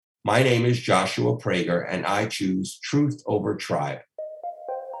My name is Joshua Prager, and I choose truth over tribe.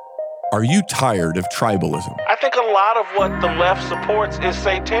 Are you tired of tribalism? I think a lot of what the left supports is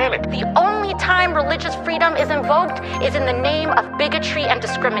satanic. The only time religious freedom is invoked is in the name of bigotry and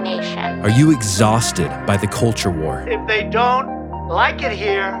discrimination. Are you exhausted by the culture war? If they don't like it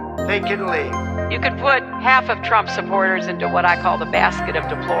here, they can leave. You could put half of Trump supporters into what I call the basket of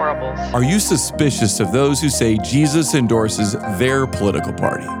deplorables. Are you suspicious of those who say Jesus endorses their political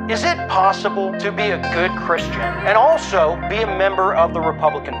party? Is it possible to be a good Christian and also be a member of the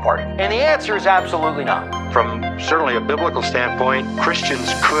Republican Party? And the answer is absolutely not. From certainly a biblical standpoint,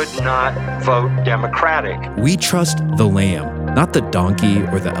 Christians could not vote Democratic. We trust the lamb, not the donkey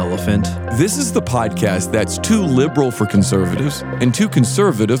or the elephant. This is the podcast that's too liberal for conservatives and too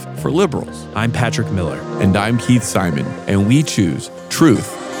conservative for liberals. I'm Patrick Miller. And I'm Keith Simon, and we choose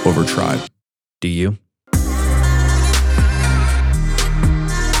truth over tribe. Do you?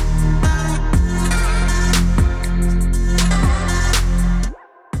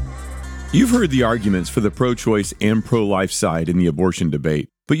 You've heard the arguments for the pro-choice and pro-life side in the abortion debate,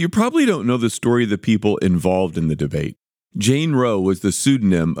 but you probably don't know the story of the people involved in the debate. Jane Roe was the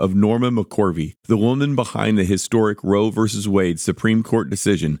pseudonym of Norma McCorvey, the woman behind the historic Roe v. Wade Supreme Court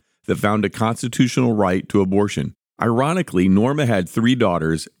decision that found a constitutional right to abortion. Ironically, Norma had 3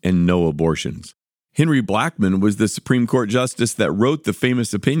 daughters and no abortions. Henry Blackmun was the Supreme Court justice that wrote the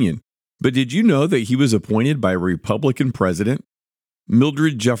famous opinion. But did you know that he was appointed by a Republican president?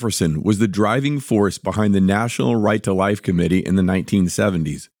 Mildred Jefferson was the driving force behind the National Right to Life Committee in the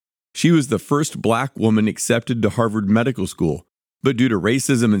 1970s. She was the first Black woman accepted to Harvard Medical School, but due to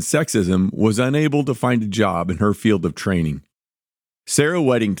racism and sexism, was unable to find a job in her field of training. Sarah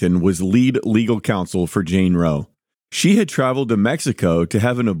Weddington was lead legal counsel for Jane Roe. She had traveled to Mexico to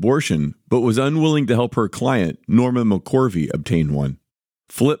have an abortion, but was unwilling to help her client, Norma McCorvey, obtain one.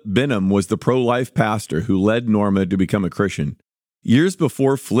 Flip Benham was the pro-life pastor who led Norma to become a Christian. Years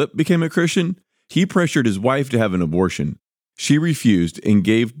before Flip became a Christian, he pressured his wife to have an abortion. She refused and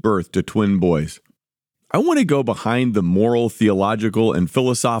gave birth to twin boys. I want to go behind the moral, theological, and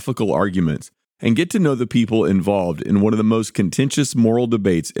philosophical arguments and get to know the people involved in one of the most contentious moral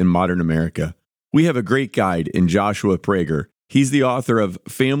debates in modern America. We have a great guide in Joshua Prager. He's the author of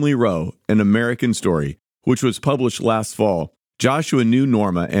Family Roe, An American Story, which was published last fall. Joshua knew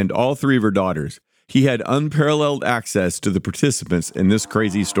Norma and all 3 of her daughters. He had unparalleled access to the participants in this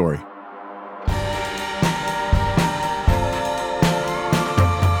crazy story.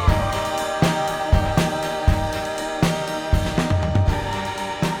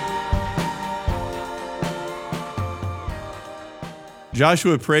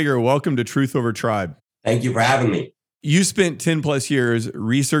 Joshua Prager, welcome to Truth Over Tribe. Thank you for having me. You spent 10 plus years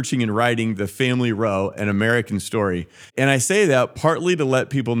researching and writing The Family Roe, An American Story. And I say that partly to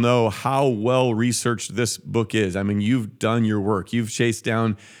let people know how well researched this book is. I mean, you've done your work. You've chased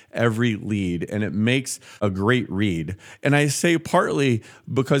down every lead, and it makes a great read. And I say partly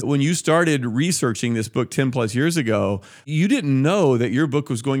because when you started researching this book 10 plus years ago, you didn't know that your book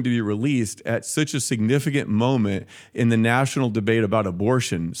was going to be released at such a significant moment in the national debate about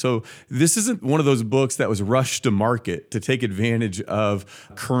abortion. So this isn't one of those books that was rushed to market to take advantage of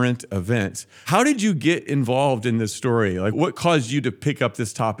current events. How did you get involved in this story? Like, what caused you to pick up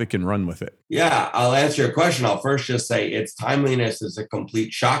this topic and run with it? Yeah, I'll answer your question. I'll first just say its timeliness is a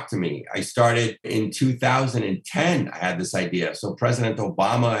complete shock to me. I started in 2010. I had this idea. So President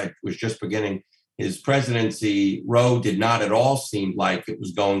Obama was just beginning his presidency. Roe did not at all seem like it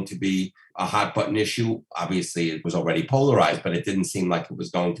was going to be a hot button issue. Obviously, it was already polarized, but it didn't seem like it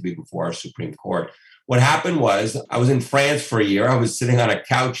was going to be before our Supreme Court. What happened was I was in France for a year. I was sitting on a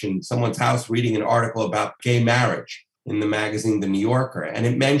couch in someone's house reading an article about gay marriage in the magazine The New Yorker. And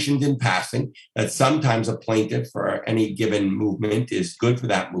it mentioned in passing that sometimes a plaintiff for any given movement is good for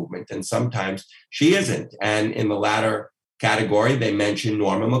that movement, and sometimes she isn't. And in the latter category, they mentioned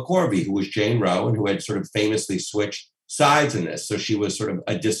Norma McCorvey, who was Jane Roe and who had sort of famously switched sides in this. So she was sort of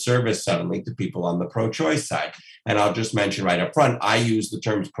a disservice suddenly to people on the pro-choice side. And I'll just mention right up front, I use the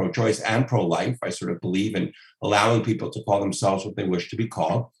terms pro-choice and pro-life. I sort of believe in allowing people to call themselves what they wish to be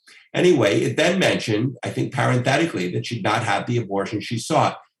called. Anyway, it then mentioned, I think parenthetically, that she'd not had the abortion she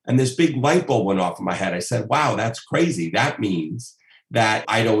sought. And this big light bulb went off in my head. I said, wow, that's crazy. That means that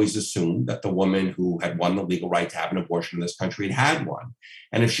I'd always assumed that the woman who had won the legal right to have an abortion in this country had one.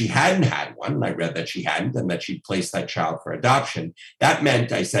 And if she hadn't had one, and I read that she hadn't, and that she'd placed that child for adoption, that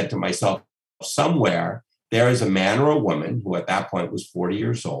meant, I said to myself, somewhere there is a man or a woman who at that point was 40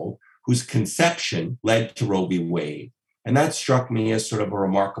 years old, whose conception led to Roe v. Wade. And that struck me as sort of a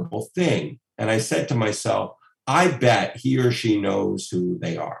remarkable thing. And I said to myself, I bet he or she knows who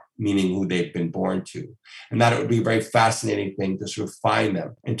they are, meaning who they've been born to, and that it would be a very fascinating thing to sort of find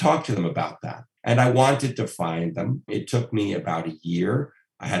them and talk to them about that. And I wanted to find them. It took me about a year.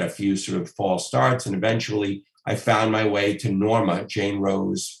 I had a few sort of false starts, and eventually I found my way to Norma, Jane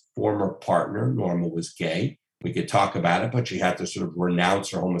Roe's former partner. Norma was gay. We could talk about it, but she had to sort of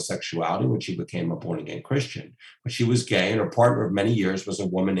renounce her homosexuality when she became a born-again Christian. But she was gay, and her partner of many years was a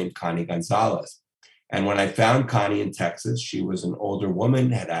woman named Connie Gonzalez. And when I found Connie in Texas, she was an older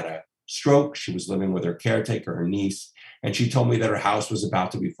woman, had had a stroke. She was living with her caretaker, her niece, and she told me that her house was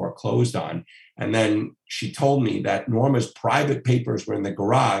about to be foreclosed on. And then she told me that Norma's private papers were in the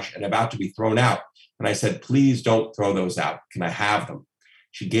garage and about to be thrown out. And I said, please don't throw those out. Can I have them?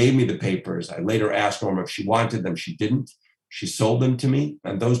 She gave me the papers. I later asked Norma if she wanted them. She didn't. She sold them to me.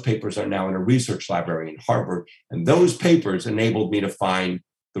 And those papers are now in a research library in Harvard. And those papers enabled me to find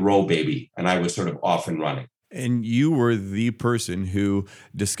the Roe baby. And I was sort of off and running. And you were the person who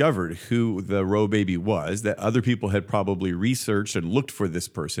discovered who the Roe baby was, that other people had probably researched and looked for this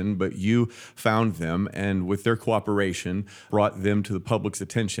person, but you found them and with their cooperation brought them to the public's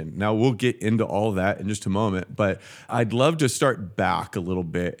attention. Now, we'll get into all that in just a moment, but I'd love to start back a little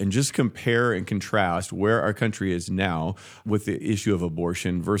bit and just compare and contrast where our country is now with the issue of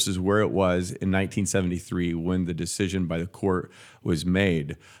abortion versus where it was in 1973 when the decision by the court was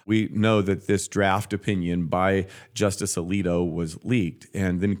made. We know that this draft opinion by Justice Alito was leaked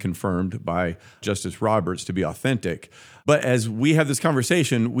and then confirmed by Justice Roberts to be authentic. But as we have this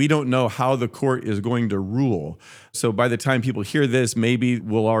conversation, we don't know how the court is going to rule. So by the time people hear this, maybe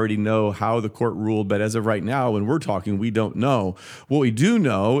we'll already know how the court ruled. But as of right now, when we're talking, we don't know. What we do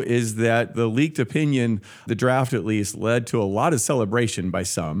know is that the leaked opinion, the draft at least, led to a lot of celebration by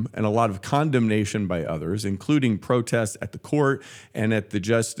some and a lot of condemnation by others, including protests at the court and at the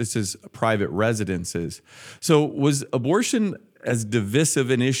justices' private residences. So was abortion as divisive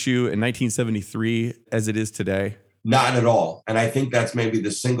an issue in 1973 as it is today? Not at all. And I think that's maybe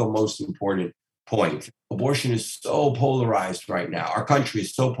the single most important point. Abortion is so polarized right now. Our country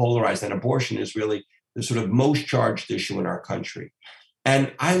is so polarized, and abortion is really the sort of most charged issue in our country.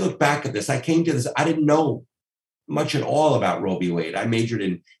 And I look back at this, I came to this, I didn't know much at all about Roe v. Wade. I majored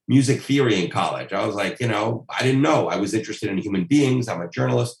in music theory in college. I was like, I didn't know. I was interested in human beings. I'm a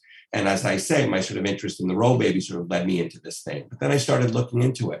journalist. And as I say, my sort of interest in the Roe baby sort of led me into this thing. But then I started looking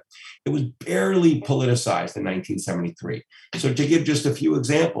into it. It was barely politicized in 1973. So to give just a few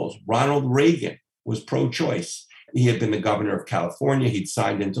examples, Ronald Reagan was pro-choice. He had been the governor of California. He'd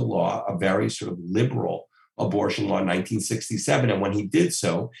signed into law a very sort of liberal abortion law in 1967. And when he did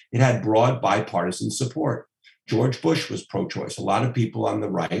so, it had broad bipartisan support. George Bush was pro-choice. A lot of people on the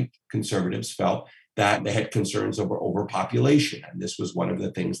right, conservatives, felt that they had concerns over overpopulation. And this was one of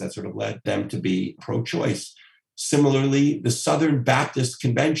the things that sort of led them to be pro-choice. Similarly, the Southern Baptist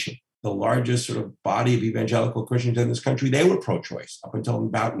Convention, the largest sort of body of evangelical Christians in this country, they were pro-choice up until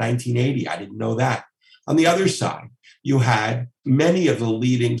about 1980. I didn't know that. On the other side, you had many of the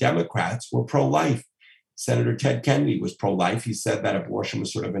leading Democrats were pro-life. Senator Ted Kennedy was pro-life. He said that abortion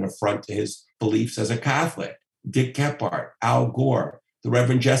was sort of an affront to his beliefs as a Catholic. Dick Gephardt, Al Gore, the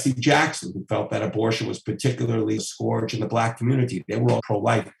Reverend Jesse Jackson, who felt that abortion was particularly a scourge in the Black community. They were all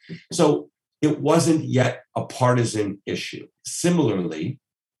pro-life. So it wasn't yet a partisan issue. Similarly,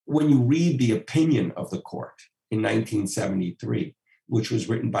 when you read the opinion of the court in 1973, which was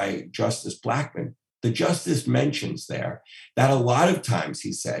written by Justice Blackmun, the justice mentions there that a lot of times,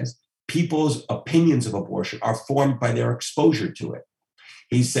 he says, people's opinions of abortion are formed by their exposure to it.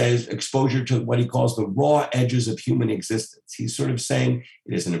 He says exposure to what he calls the raw edges of human existence. He's sort of saying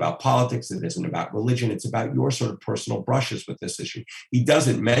it isn't about politics, it isn't about religion, it's about your sort of personal brushes with this issue. He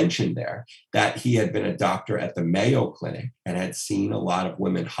doesn't mention there that he had been a doctor at the Mayo Clinic and had seen a lot of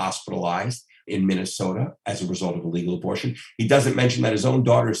women hospitalized in Minnesota as a result of illegal abortion. He doesn't mention that his own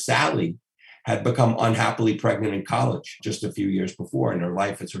daughter, Sally, had become unhappily pregnant in college just a few years before, and her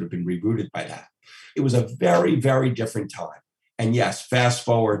life had sort of been rerouted by that. It was a very, very different time. And yes, fast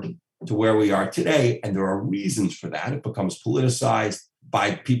forward to where we are today, and there are reasons for that. It becomes politicized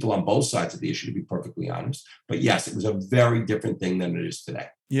by people on both sides of the issue, to be perfectly honest. But yes, it was a very different thing than it is today.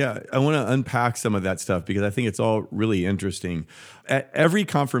 Yeah, I want to unpack some of that stuff because I think it's all really interesting. At every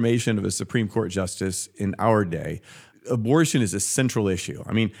confirmation of a Supreme Court justice in our day, abortion is a central issue.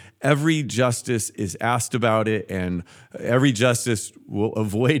 I mean, every justice is asked about it, and every justice will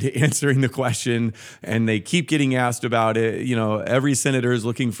avoid answering the question, and they keep getting asked about it. You know, every senator is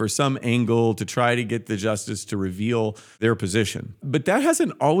looking for some angle to try to get the justice to reveal their position. But that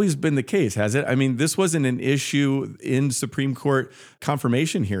hasn't always been the case, has it? I mean, this wasn't an issue in Supreme Court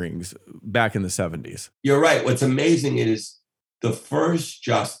confirmation hearings back in the 70s. You're right. What's amazing is the first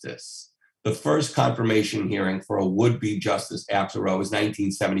confirmation hearing for a would-be justice after Roe was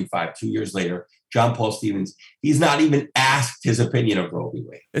 1975, 2 years later, John Paul Stevens. He's not even asked his opinion of Roe v.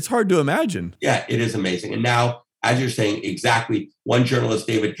 Wade. It's hard to imagine. Yeah, it is amazing. And now, as you're saying, exactly, one journalist,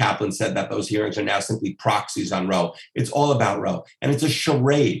 David Kaplan, said that those hearings are now simply proxies on Roe. It's all about Roe. And it's a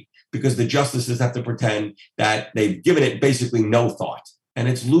charade because the justices have to pretend that they've given it basically no thought. And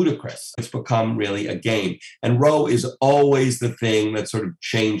it's ludicrous. It's become really a game. And Roe is always the thing that sort of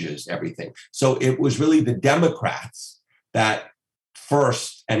changes everything. So it was really the Democrats that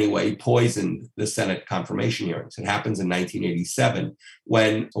first, anyway, poisoned the Senate confirmation hearings. It happens in 1987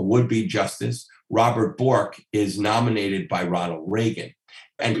 when a would-be justice, Robert Bork, is nominated by Ronald Reagan.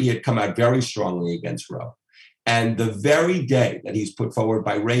 And he had come out very strongly against Roe. And the very day that he's put forward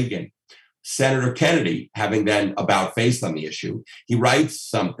by Reagan, Senator Kennedy, having then about-faced on the issue, he writes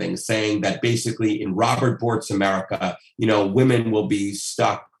something saying that basically in Robert Bork's America, you know, women will be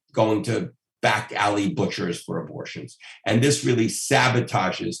stuck going to back alley butchers for abortions. And this really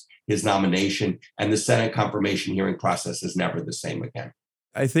sabotages his nomination, and the Senate confirmation hearing process is never the same again.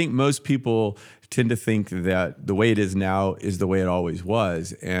 I think most people tend to think that the way it is now is the way it always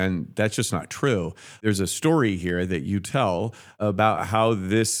was, and that's just not true. There's a story here that you tell about how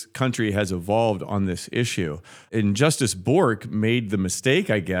this country has evolved on this issue. And Justice Bork made the mistake,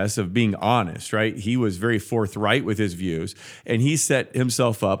 I guess, of being honest, right? He was very forthright with his views, and he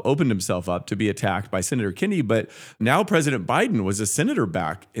opened himself up to be attacked by Senator Kennedy. But now President Biden was a senator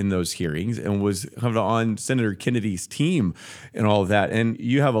back in those hearings and was kind of on Senator Kennedy's team and all of that. And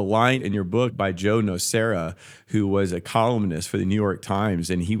you have a line in your book by Joe Nocera, who was a columnist for the New York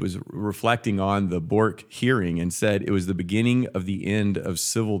Times, and he was reflecting on the Bork hearing and said it was the beginning of the end of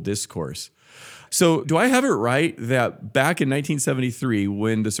civil discourse. So do I have it right that back in 1973,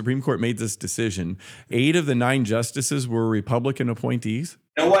 when the Supreme Court made this decision, 8 of the 9 justices were Republican appointees?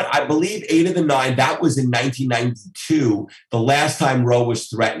 You know what? I believe 8 of the 9, that was in 1992, the last time Roe was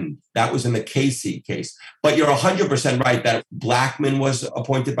threatened. That was in the Casey case. But you're 100% right that Blackmun was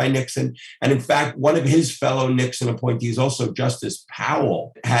appointed by Nixon. And in fact, one of his fellow Nixon appointees, also Justice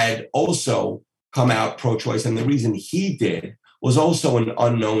Powell, had also come out pro-choice. And the reason he did was also an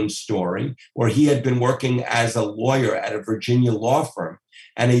unknown story, where he had been working as a lawyer at a Virginia law firm.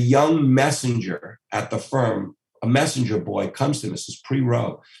 And a young messenger at the firm, a messenger boy, comes to him, this is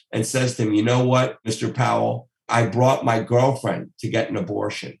pre-Roe, and says to him, you know what, Mr. Powell, I brought my girlfriend to get an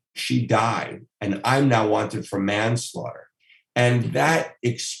abortion. She died, and I'm now wanted for manslaughter. And that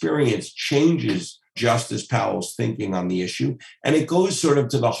experience changes Justice Powell's thinking on the issue. And it goes sort of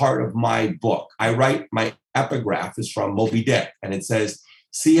to the heart of my book. I write, my epigraph is from Moby Dick, and it says,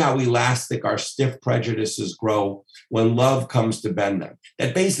 see how elastic our stiff prejudices grow when love comes to bend them.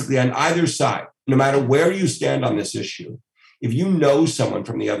 That basically on either side, no matter where you stand on this issue, if you know someone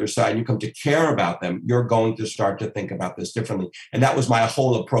from the other side and you come to care about them, you're going to start to think about this differently. And that was my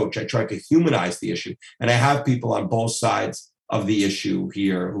whole approach. I tried to humanize the issue. And I have people on both sides of the issue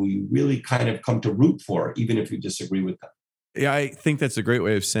here who you really kind of come to root for, even if you disagree with them. Yeah, I think that's a great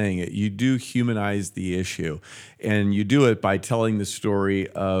way of saying it. You do humanize the issue, and you do it by telling the story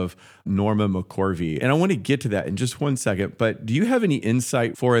of Norma McCorvey. And I want to get to that in just one second, but do you have any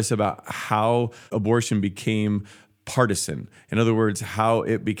insight for us about how abortion became partisan? In other words, how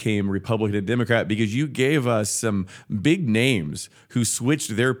it became Republican and Democrat, because you gave us some big names who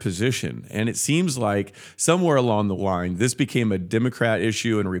switched their position. And it seems like somewhere along the line, this became a Democrat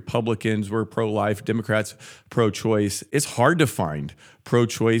issue and Republicans were pro-life, Democrats pro-choice. It's hard to find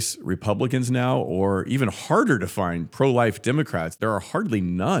pro-choice Republicans now, or even harder to find pro-life Democrats. There are hardly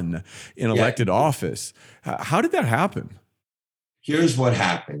none in elected office. How did that happen? Here's what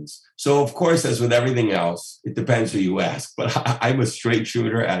happens. So, of course, as with everything else, it depends who you ask. But I'm a straight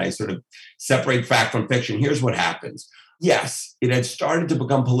shooter and I sort of separate fact from fiction. Here's what happens. Yes, it had started to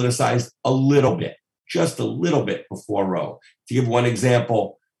become politicized a little bit, just a little bit before Roe. To give one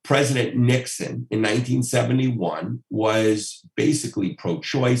example, President Nixon in 1971 was basically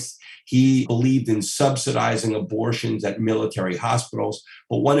pro-choice. He believed in subsidizing abortions at military hospitals.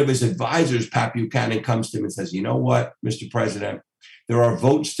 But one of his advisors, Pat Buchanan, comes to him and says, you know what, Mr. President, there are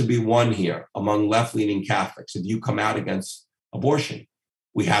votes to be won here among left-leaning Catholics if you come out against abortion.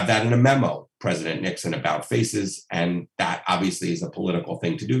 We have that in a memo, President Nixon, about faces, and that obviously is a political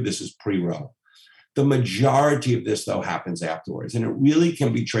thing to do. This is pre-Roe. The majority of this, though, happens afterwards, and it really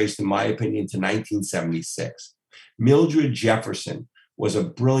can be traced, in my opinion, to 1976. Mildred Jefferson was a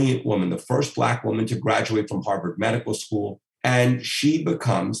brilliant woman, the first Black woman to graduate from Harvard Medical School, and she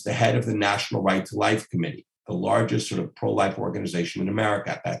becomes the head of the National Right to Life Committee, the largest sort of pro-life organization in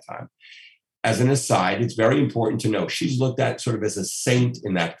America at that time. As an aside, it's very important to know she's looked at sort of as a saint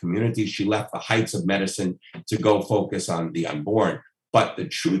in that community. She left the heights of medicine to go focus on the unborn. But the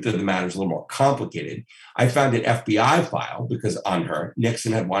truth of the matter is a little more complicated. I found an FBI file because on her,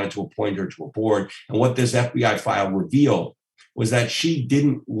 Nixon had wanted to appoint her to a board. And what this FBI file revealed was that she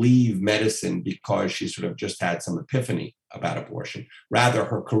didn't leave medicine because she sort of just had some epiphany about abortion. Rather,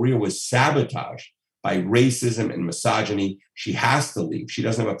 her career was sabotaged by racism and misogyny. She has to leave. She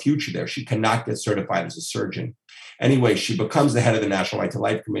doesn't have a future there. She cannot get certified as a surgeon. Anyway, she becomes the head of the National Right to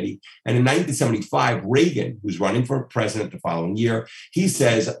Life Committee. And in 1975, Reagan, who's running for president the following year, he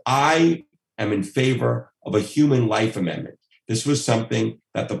says, I am in favor of a human life amendment. This was something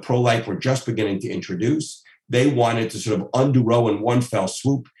that the pro-life were just beginning to introduce. They wanted to sort of undo Roe in one fell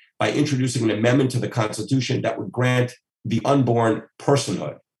swoop by introducing an amendment to the Constitution that would grant the unborn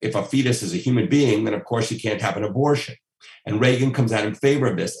personhood. If a fetus is a human being, then of course you can't have an abortion. And Reagan comes out in favor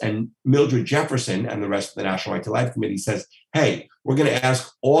of this. And Mildred Jefferson and the rest of the National Right to Life Committee says, hey, we're going to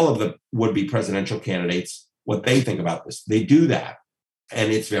ask all of the would-be presidential candidates what they think about this. They do that.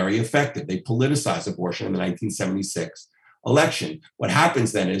 And it's very effective. They politicize abortion in the 1976 election. What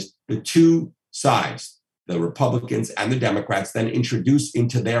happens then is the two sides, the Republicans and the Democrats, then introduce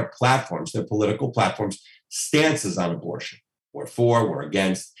into their platforms, their political platforms, stances on abortion. We're for, we're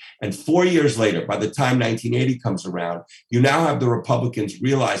against. And 4 years later, by the time 1980 comes around, you now have the Republicans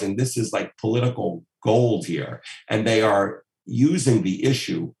realizing this is like political gold here. And they are using the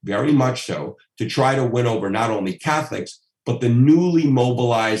issue very much so to try to win over not only Catholics, but the newly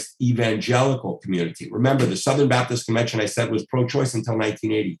mobilized evangelical community. Remember, the Southern Baptist Convention, I said, was pro-choice until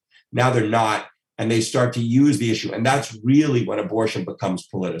 1980. Now they're not. And they start to use the issue. And that's really when abortion becomes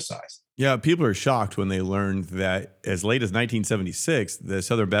politicized. Yeah, people are shocked when they learned that as late as 1976, the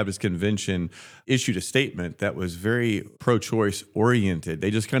Southern Baptist Convention issued a statement that was very pro-choice oriented. They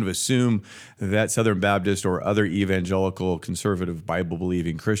just kind of assume that Southern Baptist or other evangelical, conservative,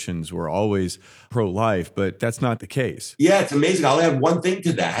 Bible-believing Christians were always pro-life, but that's not the case. Yeah, it's amazing. I'll add one thing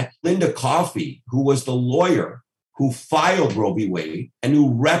to that. Linda Coffey, who was the lawyer who filed Roe v. Wade and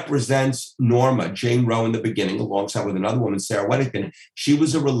who represents Norma, Jane Roe, in the beginning, alongside with another woman, Sarah Weddington. She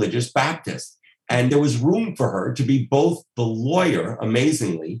was a religious Baptist. And there was room for her to be both the lawyer,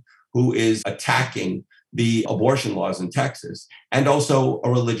 amazingly, who is attacking the abortion laws in Texas, and also a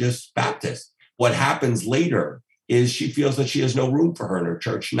religious Baptist. What happens later is she feels that she has no room for her in her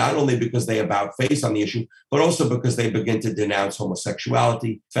church, not only because they about face on the issue, but also because they begin to denounce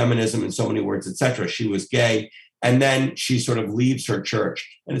homosexuality, feminism, in so many words, etc. She was gay. And then she sort of leaves her church.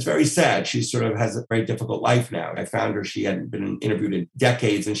 And it's very sad. She sort of has a very difficult life now. I found her, she hadn't been interviewed in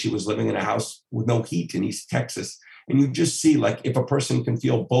decades, and she was living in a house with no heat in East Texas. And you just see, like, if a person can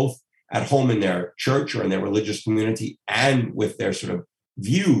feel both at home in their church or in their religious community and with their sort of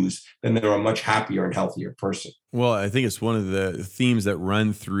views, then they're a much happier and healthier person. Well, I think it's one of the themes that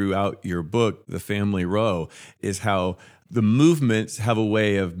run throughout your book, The Family Roe, is how the movements have a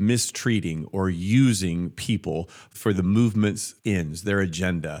way of mistreating or using people for the movement's ends, their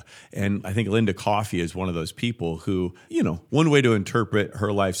agenda. And I think Linda Coffey is one of those people who, one way to interpret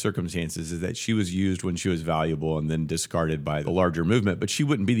her life circumstances is that she was used when she was valuable and then discarded by the larger movement. But she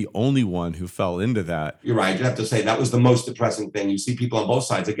wouldn't be the only one who fell into that. You're right. You have to say that was the most depressing thing. You see people on both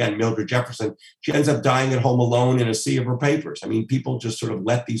sides. Again, Mildred Jefferson, she ends up dying at home alone in a sea of her papers. I mean, people just sort of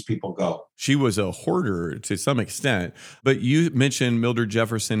let these people go. She was a hoarder to some extent. But you mentioned Mildred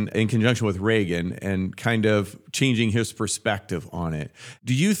Jefferson in conjunction with Reagan and kind of changing his perspective on it.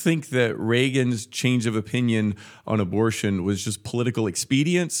 Do you think that Reagan's change of opinion on abortion was just political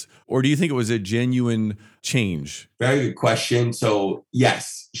expedience, or do you think it was a genuine change? Very good question. So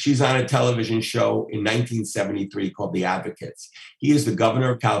yes, she's on a television show in 1973 called The Advocates. He is the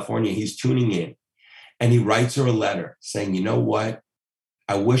governor of California. He's tuning in and he writes her a letter saying, you know what?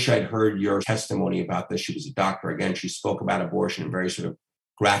 I wish I'd heard your testimony about this. She was a doctor. Again, she spoke about abortion in very sort of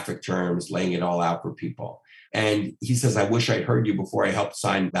graphic terms, laying it all out for people. And he says, I wish I'd heard you before I helped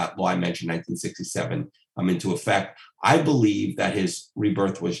sign that law I mentioned, 1967, into effect. I believe that his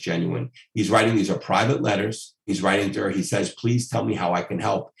rebirth was genuine. He's writing, these are private letters. He's writing to her. He says, please tell me how I can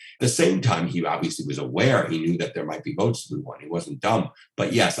help. At the same time, he obviously was aware. He knew that there might be votes to be won. He wasn't dumb.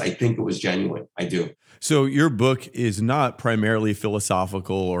 But yes, I think it was genuine. I do. So your book is not primarily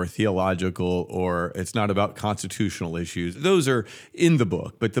philosophical or theological, or it's not about constitutional issues. Those are in the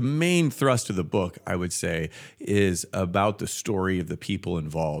book. But the main thrust of the book, I would say, is about the story of the people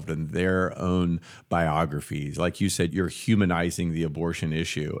involved and their own biographies. Like you said, you're humanizing the abortion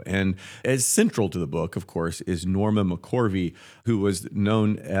issue. And as central to the book, of course, is Norma McCorvey, who was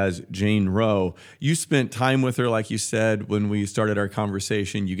known as Jane Roe. You spent time with her, like you said, when we started our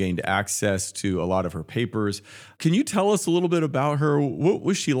conversation. You gained access to a lot of her papers. Can you tell us a little bit about her? What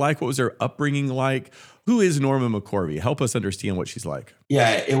was she like? What was her upbringing like? Who is Norma McCorvey? Help us understand what she's like.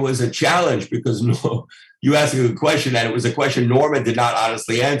 Yeah, it was a challenge because you asked a good question, and it was a question Norma did not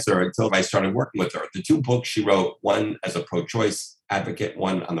honestly answer until I started working with her. The two books she wrote, one as a pro-choice advocate,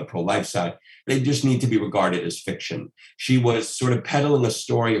 one on the pro-life side, they just need to be regarded as fiction. She was sort of peddling a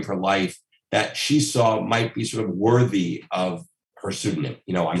story of her life that she saw might be sort of worthy of her pseudonym.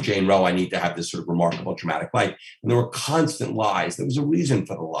 I'm Jane Roe. I need to have this sort of remarkable, dramatic life. And there were constant lies. There was a reason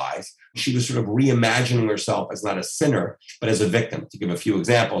for the lies. She was sort of reimagining herself as not a sinner, but as a victim. To give a few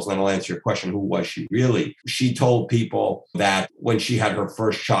examples, and then I'll answer your question, who was she really? She told people that when she had her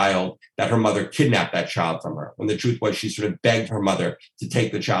first child, that her mother kidnapped that child from her. When the truth was, she sort of begged her mother to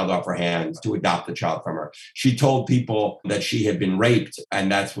take the child off her hands, to adopt the child from her. She told people that she had been raped,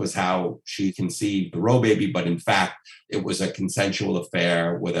 and that was how she conceived the Roe baby. But in fact, it was a consensual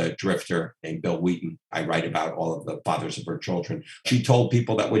affair with a drifter named Bill Wheaton. I write about all of the fathers of her children. She told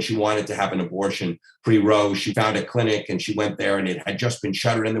people that when she wanted to have an abortion pre-Roe, she found a clinic and she went there and it had just been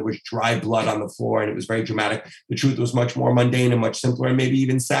shuttered and there was dry blood on the floor and it was very dramatic. The truth was much more mundane and much simpler and maybe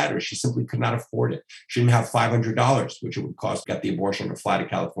even sadder. She simply could not afford it. She didn't have $500, which it would cost to get the abortion or fly to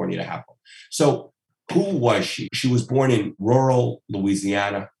California to have one. So who was she? She was born in rural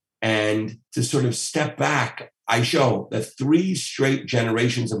Louisiana. And to sort of step back, I show that 3 straight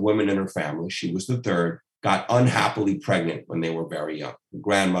generations of women in her family, she was the third, got unhappily pregnant when they were very young. Her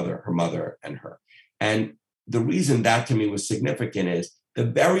grandmother, her mother, and her. And the reason that to me was significant is the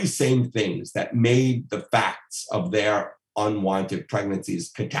very same things that made the facts of their unwanted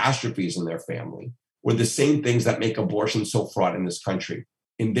pregnancies catastrophes in their family were the same things that make abortion so fraught in this country.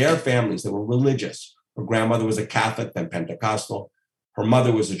 In their families, they were religious. Her grandmother was a Catholic, then Pentecostal. Her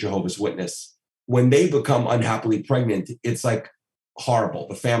mother was a Jehovah's Witness. When they become unhappily pregnant, it's like horrible.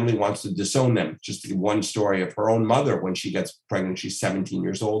 The family wants to disown them. Just one story of her own mother, when she gets pregnant, she's 17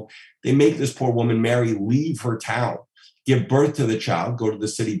 years old. They make this poor woman, Mary, leave her town, give birth to the child, go to the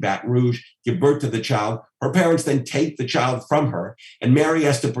city, Baton Rouge, give birth to the child. Her parents then take the child from her, and Mary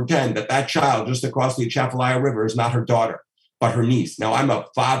has to pretend that that child just across the Atchafalaya River is not her daughter, but her niece. Now, I'm a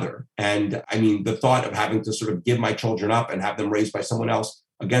father, and I mean, the thought of having to sort of give my children up and have them raised by someone else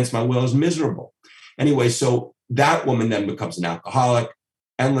against my will is miserable. Anyway, so that woman then becomes an alcoholic,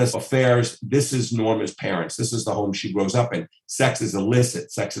 endless affairs. This is Norma's parents. This is the home she grows up in. Sex is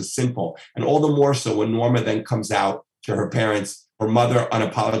illicit. Sex is simple. And all the more so when Norma then comes out to her parents. Her mother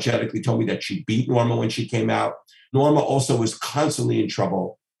unapologetically told me that she beat Norma when she came out. Norma also was constantly in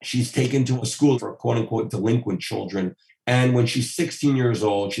trouble. She's taken to a school for quote unquote delinquent children. And when she's 16 years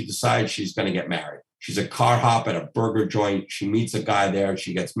old, she decides she's going to get married. She's a car hop at a burger joint. She meets a guy there.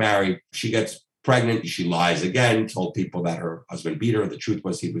 She gets married. She gets pregnant. She lies again, told people that her husband beat her. The truth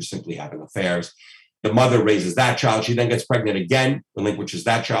was he was simply having affairs. The mother raises that child. She then gets pregnant again, relinquishes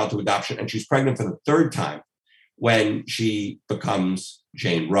that child to adoption, and she's pregnant for the third time when she becomes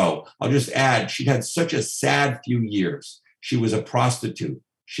Jane Roe. I'll just add, she'd had such a sad few years. She was a prostitute.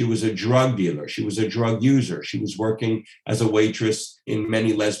 She was a drug dealer. She was a drug user. She was working as a waitress in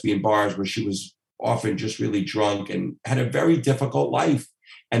many lesbian bars where she was often just really drunk and had a very difficult life.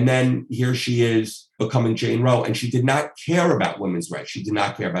 And then here she is becoming Jane Roe, and she did not care about women's rights. She did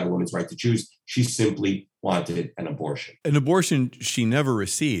not care about a woman's right to choose. She simply wanted an abortion. An abortion she never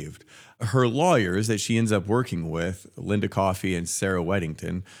received. Her lawyers that she ends up working with, Linda Coffey and Sarah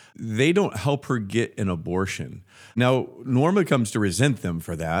Weddington, they don't help her get an abortion. Now, Norma comes to resent them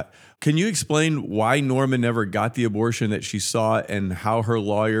for that. Can you explain why Norma never got the abortion that she sought and how her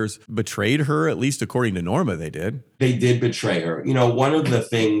lawyers betrayed her, at least according to Norma, they did? They did betray her. You know, one of the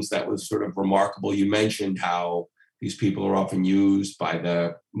things that was sort of remarkable, you mentioned how these people are often used by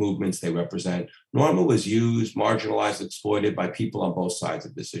the movements they represent. Norma was used, marginalized, exploited by people on both sides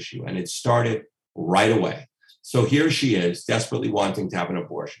of this issue. And it started right away. So here she is, desperately wanting to have an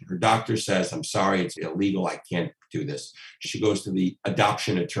abortion. Her doctor says, I'm sorry, it's illegal. I can't do this. She goes to the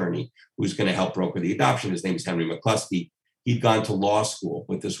adoption attorney who's going to help broker the adoption. His name is Henry McCluskey. He'd gone to law school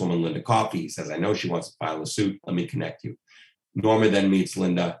with this woman, Linda Coffey. He says, I know she wants to file a suit. Let me connect you. Norma then meets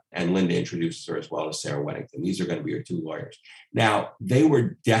Linda, and Linda introduces her as well as Sarah Weddington. These are going to be her two lawyers. Now, they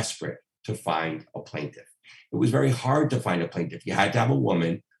were desperate to find a plaintiff. It was very hard to find a plaintiff. You had to have a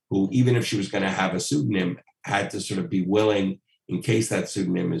woman who, even if she was going to have a pseudonym, had to sort of be willing, in case that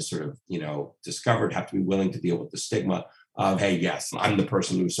pseudonym is sort of, discovered, have to be willing to deal with the stigma of, hey, yes, I'm the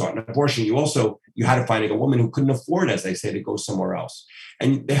person who sought an abortion. You had to find a woman who couldn't afford, as they say, to go somewhere else.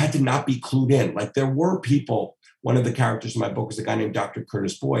 And they had to not be clued in. Like there were people. One of the characters in my book is a guy named Dr.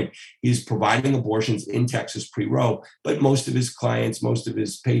 Curtis Boyd. He's providing abortions in Texas pre-Roe, but most of his clients, most of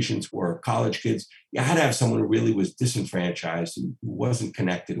his patients were college kids. You had to have someone who really was disenfranchised, who wasn't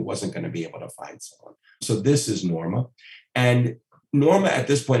connected, who wasn't going to be able to find someone. So this is Norma. And Norma at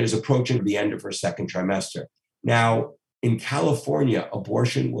this point is approaching the end of her second trimester. Now, in California,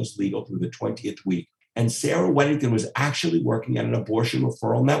 abortion was legal through the 20th week. And Sarah Weddington was actually working at an abortion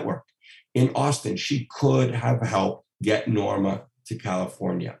referral network in Austin. She could have helped get Norma to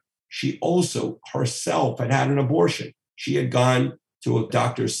California. She also herself had had an abortion. She had gone to a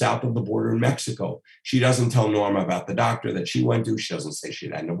doctor south of the border in Mexico. She doesn't tell Norma about the doctor that she went to. She doesn't say she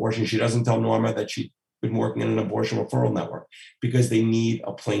had an abortion. She doesn't tell Norma that she'd been working in an abortion referral network because they need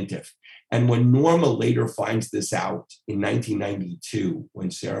a plaintiff. And when Norma later finds this out in 1992,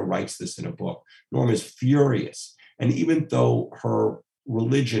 when Sarah writes this in a book, Norma's furious. And even though her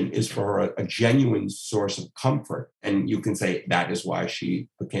religion is for her a genuine source of comfort, and you can say that is why she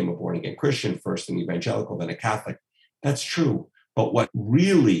became a born-again Christian, first an evangelical, then a Catholic, that's true. But what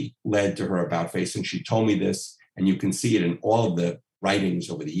really led to her about-face, and she told me this, and you can see it in all of the writings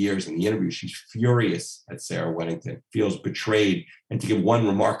over the years and the interviews, she's furious at Sarah Weddington, feels betrayed. And to give one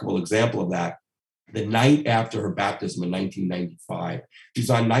remarkable example of that, the night after her baptism in 1995, she's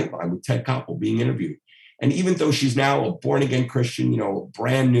on Nightline with Ted Koppel being interviewed. And even though she's now a born-again Christian, a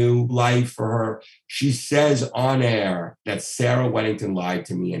brand new life for her, she says on air that Sarah Weddington lied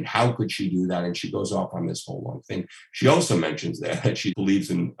to me, and how could she do that? And she goes off on this whole long thing. She also mentions that she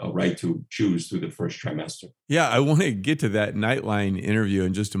believes in a right to choose through the first trimester. Yeah, I want to get to that Nightline interview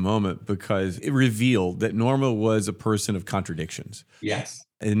in just a moment because it revealed that Norma was a person of contradictions. Yes.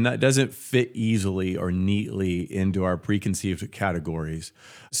 And that doesn't fit easily or neatly into our preconceived categories.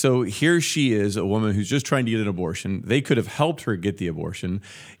 So here she is, a woman who's just trying to get an abortion. They could have helped her get the abortion.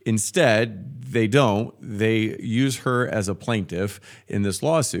 Instead, they don't. They use her as a plaintiff in this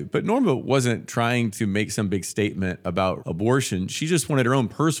lawsuit. But Norma wasn't trying to make some big statement about abortion. She just wanted her own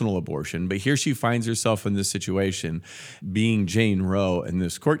personal abortion. But here she finds herself in this situation, being Jane Roe in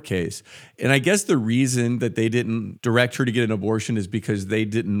this court case. And I guess the reason that they didn't direct her to get an abortion is because they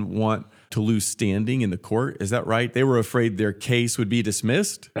didn't want to lose standing in the court. Is that right? They were afraid their case would be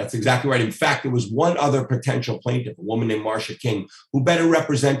dismissed? That's exactly right. In fact, there was one other potential plaintiff, a woman named Marcia King, who better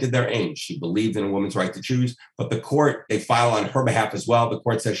represented their aims. She believed in a woman's right to choose, but the court, they file on her behalf as well. The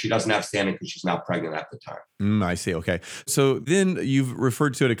court says she doesn't have standing because she's not pregnant at the time. I see. Okay. So then you've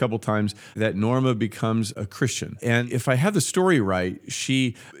referred to it a couple times that Norma becomes a Christian. And if I have the story right,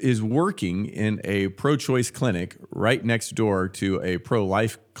 she is working in a pro-choice clinic right next door to a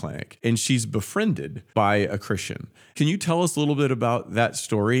pro-life clinic, and she's befriended by a Christian. Can you tell us a little bit about that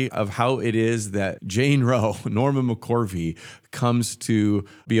story of how it is that Jane Roe, Norma McCorvey, comes to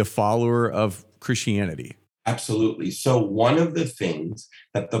be a follower of Christianity? Absolutely. So one of the things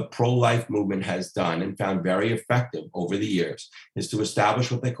that the pro-life movement has done and found very effective over the years is to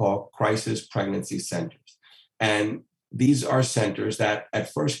establish what they call crisis pregnancy centers. And these are centers that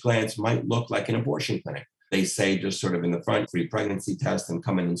at first glance might look like an abortion clinic. They say just sort of in the front, free pregnancy test and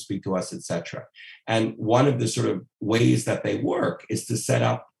come in and speak to us, et cetera. And one of the sort of ways that they work is to set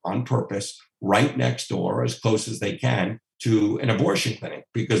up on purpose right next door, as close as they can, to an abortion clinic,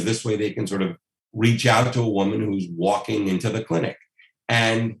 because this way they can sort of reach out to a woman who's walking into the clinic.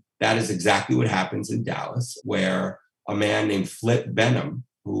 And that is exactly what happens in Dallas, where a man named Flip Benham,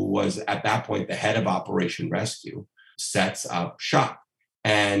 who was at that point the head of Operation Rescue, sets up shop.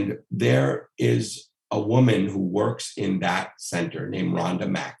 And there is a woman who works in that center named Rhonda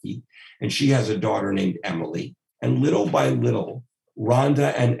Mackey, and she has a daughter named Emily. And little by little,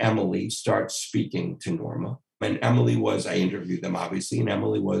 Rhonda and Emily start speaking to Norma. And Emily was, I interviewed them obviously, and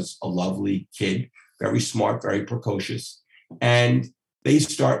Emily was a lovely kid, very smart, very precocious. And they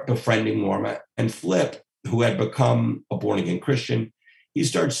start befriending Norma. And Flip, who had become a born-again Christian, he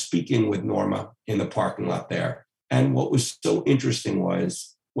starts speaking with Norma in the parking lot there. And what was so interesting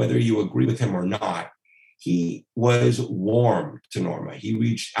was, whether you agree with him or not, he was warm to Norma. He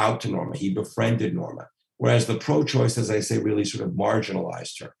reached out to Norma. He befriended Norma. Whereas the pro-choice, as I say, really sort of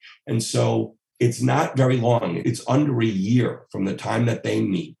marginalized her. And so it's not very long. It's under a year from the time that they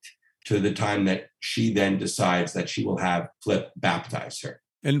meet to the time that she then decides that she will have Flip baptize her.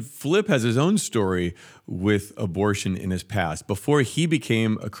 And Flip has his own story with abortion in his past. Before he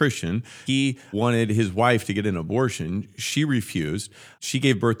became a Christian, he wanted his wife to get an abortion. She refused. She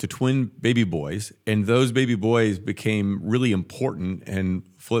gave birth to twin baby boys, and those baby boys became really important in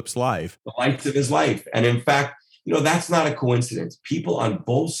Flip's life. The lights of his life. And in fact, that's not a coincidence. People on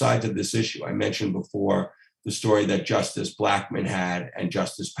both sides of this issue, I mentioned before the story that Justice Blackmun had and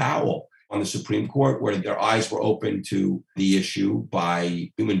Justice Powell on the Supreme Court, where their eyes were opened to the issue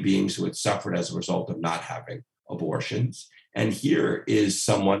by human beings who had suffered as a result of not having abortions. And here is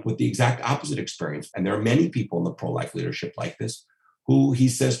someone with the exact opposite experience. And there are many people in the pro-life leadership like this who he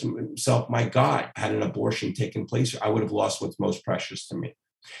says to himself, my God, had an abortion taken place, I would have lost what's most precious to me.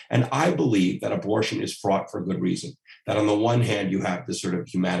 And I believe that abortion is fraught for good reason. That on the one hand, you have the sort of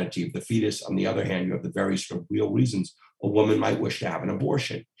humanity of the fetus. On the other hand, you have the very sort of real reasons a woman might wish to have an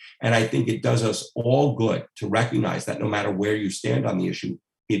abortion. And I think it does us all good to recognize that no matter where you stand on the issue,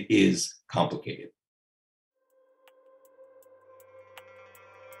 it is complicated.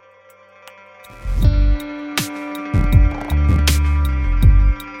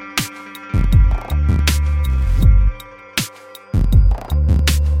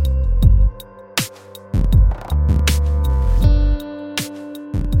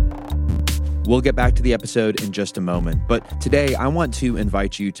 We'll get back to the episode in just a moment, but today I want to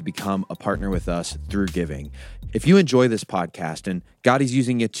invite you to become a partner with us through giving. If you enjoy this podcast and God is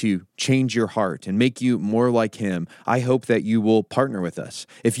using it to change your heart and make you more like Him, I hope that you will partner with us.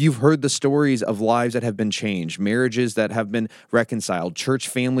 If you've heard the stories of lives that have been changed, marriages that have been reconciled, church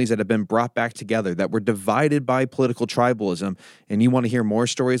families that have been brought back together, that were divided by political tribalism, and you want to hear more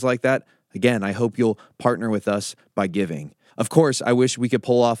stories like that, again, I hope you'll partner with us by giving. Of course, I wish we could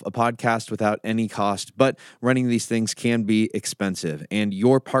pull off a podcast without any cost, but running these things can be expensive, and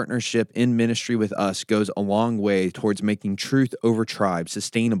your partnership in ministry with us goes a long way towards making Truth Over Tribe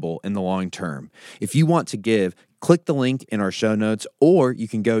sustainable in the long term. If you want to give, click the link in our show notes, or you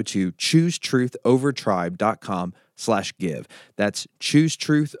can go to choosetruthovertribe.com/give. That's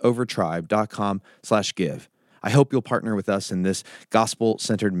choosetruthovertribe.com/give. I hope you'll partner with us in this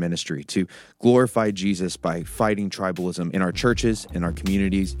gospel-centered ministry to glorify Jesus by fighting tribalism in our churches, in our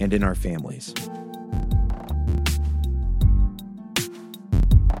communities, and in our families.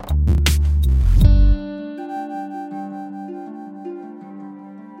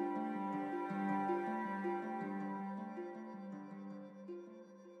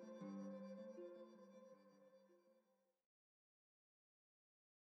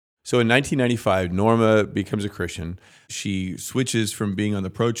 So in 1995, Norma becomes a Christian. She switches from being on the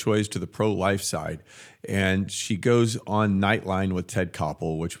pro-choice to the pro-life side, and she goes on Nightline with Ted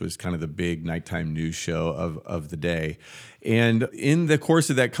Koppel, which was kind of the big nighttime news show of the day. And in the course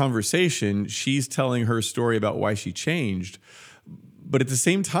of that conversation, she's telling her story about why she changed. But at the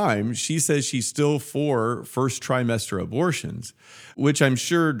same time, she says she's still for first trimester abortions, which I'm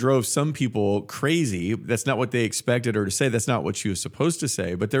sure drove some people crazy. That's not what they expected her to say. That's not what she was supposed to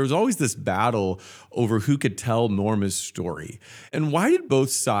say. But there was always this battle over who could tell Norma's story. And why did both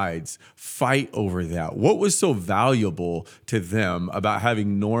sides fight over that? What was so valuable to them about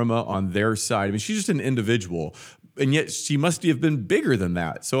having Norma on their side? I mean, she's just an individual, and yet she must have been bigger than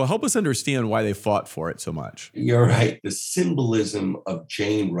that. So help us understand why they fought for it so much. You're right. The symbolism of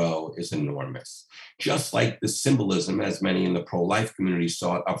Jane Roe is enormous. Just like the symbolism, as many in the pro-life community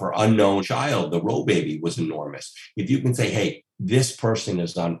saw it, of her unknown child, the Roe baby, was enormous. If you can say, hey, this person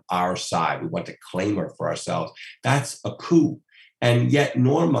is on our side, we want to claim her for ourselves, that's a coup. And yet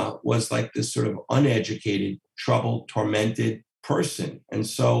Norma was like this sort of uneducated, troubled, tormented person. And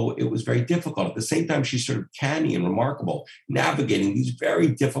so it was very difficult. At the same time, she's sort of canny and remarkable, navigating these very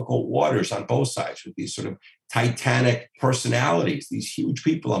difficult waters on both sides with these sort of titanic personalities, these huge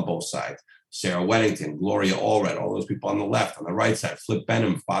people on both sides. Sarah Weddington, Gloria Allred, all those people on the left, on the right side, Flip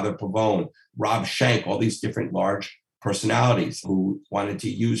Benham, Father Pavone, Rob Schenck, all these different large personalities who wanted to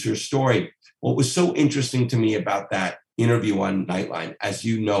use her story. What was so interesting to me about that interview on Nightline, as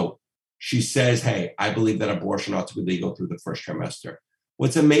you know, she says, hey, I believe that abortion ought to be legal through the first trimester.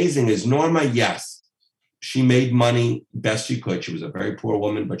 What's amazing is Norma, yes, she made money best she could. She was a very poor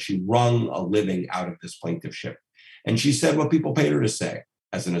woman, but she wrung a living out of this plaintiffship. And she said what people paid her to say.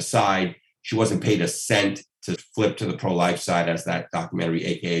 As an aside, she wasn't paid a cent to flip to the pro-life side, as that documentary,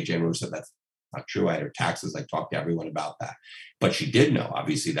 AKA Jane Roe, said. That's Not true. I had her taxes. I talked to everyone about that. But she did know,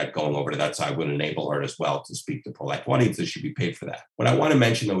 obviously, that going over to that side would enable her as well to speak to pro-life audiences. She'd be paid for that. What I want to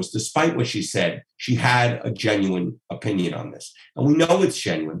mention, though, is despite what she said, she had a genuine opinion on this. And we know it's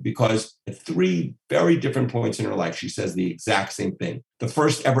genuine because at 3 very different points in her life, she says the exact same thing. The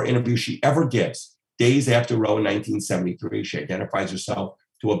first ever interview she ever gives, days after Roe in 1973, she identifies herself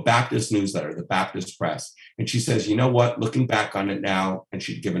to a Baptist newsletter, the Baptist Press. And she says, you know what, looking back on it now, and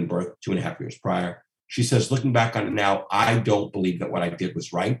she'd given birth 2.5 years prior, she says, looking back on it now, I don't believe that what I did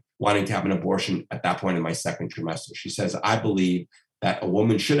was right, wanting to have an abortion at that point in my second trimester. She says, I believe that a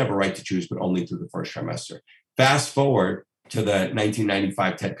woman should have a right to choose, but only through the first trimester. Fast forward to the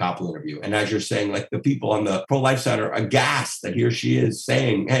 1995 Ted Koppel interview. And as you're saying, like the people on the pro-life side are aghast that here she is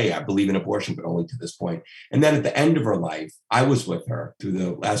saying, hey, I believe in abortion, but only to this point. And then at the end of her life, I was with her through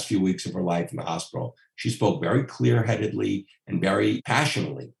the last few weeks of her life in the hospital. She spoke very clear-headedly and very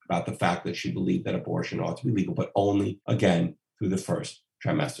passionately about the fact that she believed that abortion ought to be legal, but only, again, through the first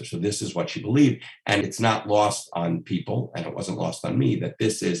trimester. So this is what she believed. And it's not lost on people, and it wasn't lost on me, that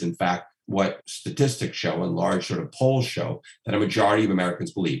this is, in fact, what statistics show and large sort of polls show, that a majority of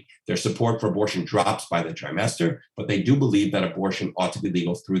Americans believe. Their support for abortion drops by the trimester, but they do believe that abortion ought to be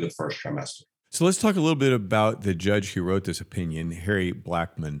legal through the first trimester. So let's talk a little bit about the judge who wrote this opinion, Harry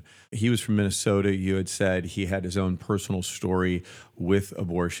Blackmun. He was from Minnesota. You had said he had his own personal story with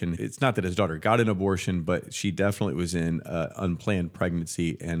abortion. It's not that his daughter got an abortion, but she definitely was in unplanned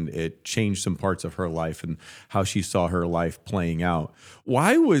pregnancy, and it changed some parts of her life and how she saw her life playing out.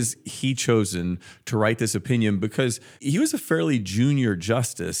 Why was he chosen to write this opinion? Because he was a fairly junior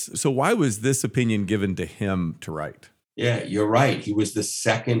justice. So why was this opinion given to him to write? Yeah, you're right. He was the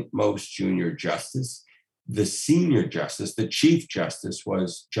second most junior justice. The senior justice, the chief justice,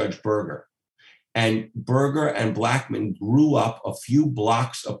 was Judge Prager. And Prager and Blackmun grew up a few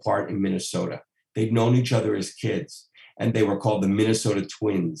blocks apart in Minnesota. They'd known each other as kids, and they were called the Minnesota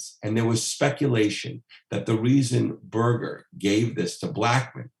Twins. And there was speculation that the reason Prager gave this to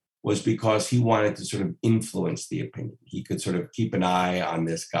Blackmun was because he wanted to sort of influence the opinion. He could sort of keep an eye on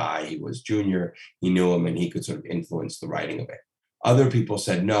this guy. He was junior, he knew him, and he could sort of influence the writing of it. Other people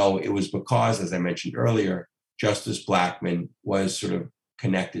said, no, it was because, as I mentioned earlier, Justice Blackmun was sort of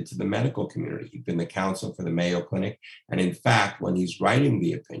connected to the medical community. He'd been the counsel for the Mayo Clinic. And in fact, when he's writing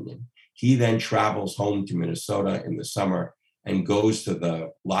the opinion, he then travels home to Minnesota in the summer and goes to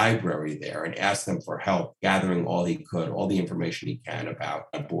the library there and asks them for help gathering all he could, all the information he can about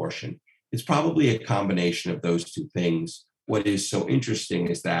abortion. It's probably a combination of those two things. What is so interesting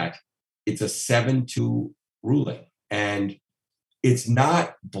is that it's a 7-2 ruling. And it's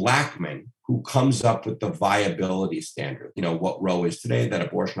not Blackmun who comes up with the viability standard, what Roe is today, that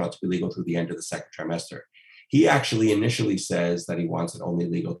abortion ought to be legal through the end of the second trimester. He actually initially says that he wants it only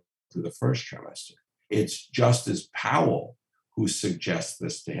legal through the first trimester. It's Justice Powell who suggests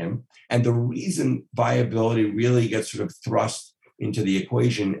this to him. And the reason viability really gets sort of thrust into the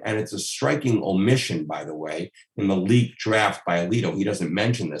equation, and it's a striking omission, by the way, in the leaked draft by Alito. He doesn't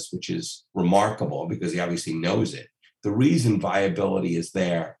mention this, which is remarkable because he obviously knows it. The reason viability is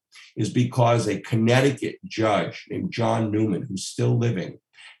there is because a Connecticut judge named John Newman, who's still living,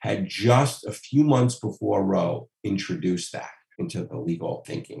 had just a few months before Roe introduced that into the legal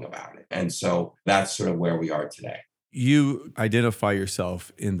thinking about it. And so that's sort of where we are today. You identify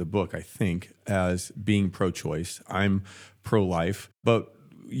yourself in the book, I think, as being pro-choice. I'm pro-life, but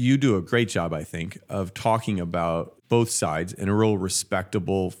you do a great job, I think, of talking about both sides in a real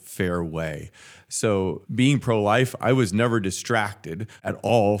respectable, fair way. So being pro-life, I was never distracted at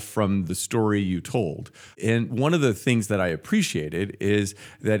all from the story you told. And one of the things that I appreciated is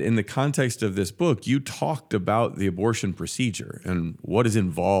that in the context of this book, you talked about the abortion procedure and what is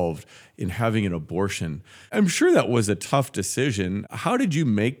involved in having an abortion. I'm sure that was a tough decision. How did you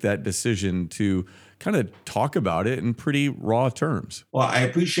make that decision to kind of talk about it in pretty raw terms? Well, I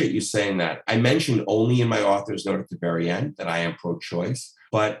appreciate you saying that. I mentioned only in my author's note at the very end that I am pro-choice,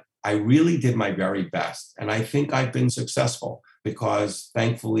 but I really did my very best. And I think I've been successful because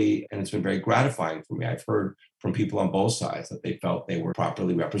thankfully, and it's been very gratifying for me, I've heard from people on both sides that they felt they were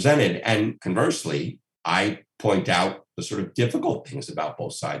properly represented. And conversely, I point out the sort of difficult things about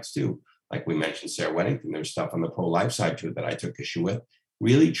both sides too. Like we mentioned Sarah Weddington, there's stuff on the pro-life side too that I took issue with,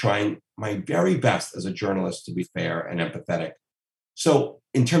 really trying my very best as a journalist to be fair and empathetic. So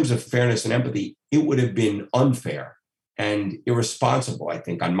in terms of fairness and empathy, it would have been unfair and irresponsible, I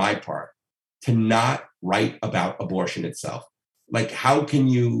think, on my part, to not write about abortion itself. Like, how can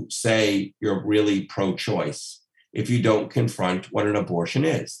you say you're really pro-choice if you don't confront what an abortion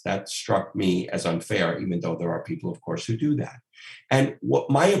is. That struck me as unfair, even though there are people, of course, who do that. And what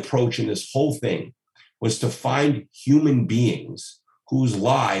my approach in this whole thing was to find human beings whose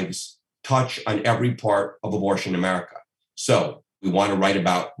lives touch on every part of abortion in America. So we want to write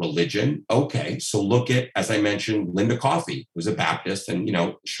about religion. Okay, so look at, as I mentioned, Linda Coffey, who's a Baptist and,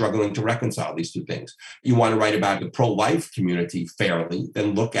 struggling to reconcile these two things. You want to write about the pro-life community fairly,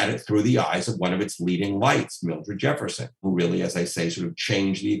 then look at it through the eyes of one of its leading lights, Mildred Jefferson, who really, as I say, sort of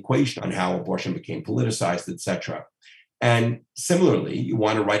changed the equation on how abortion became politicized, et cetera. And similarly, you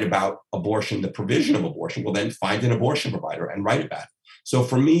want to write about abortion, the provision of abortion, well, then find an abortion provider and write about it. So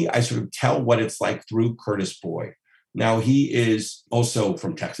for me, I sort of tell what it's like through Curtis Boyd. Now, he is also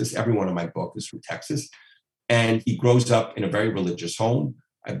from Texas. Every one of my book is from Texas. And he grows up in a very religious home.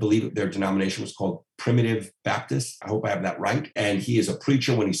 I believe their denomination was called Primitive Baptist. I hope I have that right. And he is a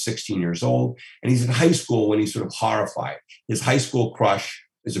preacher when he's 16 years old. And he's in high school when he's sort of horrified. His high school crush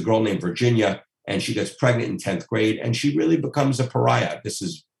is a girl named Virginia, and she gets pregnant in 10th grade, and she really becomes a pariah. This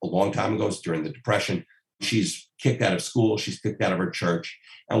is a long time ago. It's during the Depression. She's kicked out of school. She's kicked out of her church.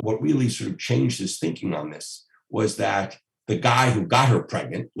 And what really sort of changed his thinking on this was that the guy who got her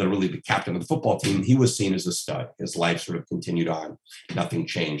pregnant, literally the captain of the football team, he was seen as a stud. His life sort of continued on. Nothing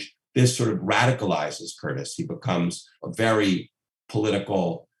changed. This sort of radicalizes Curtis. He becomes a very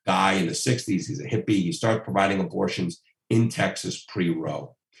political guy in the 60s. He's a hippie. He starts providing abortions in Texas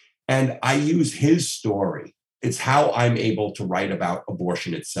pre-Roe. And I use his story. It's how I'm able to write about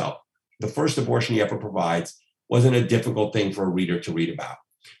abortion itself. The first abortion he ever provides wasn't a difficult thing for a reader to read about.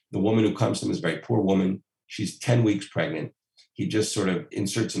 The woman who comes to him is a very poor woman. She's 10 weeks pregnant. He just sort of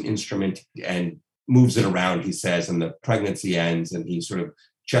inserts an instrument and moves it around, he says, and the pregnancy ends, and he sort of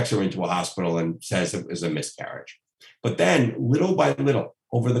checks her into a hospital and says it was a miscarriage. But then, little by little,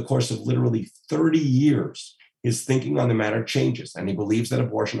 over the course of literally 30 years, his thinking on the matter changes, and he believes that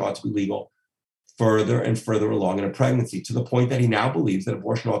abortion ought to be legal further and further along in a pregnancy, to the point that he now believes that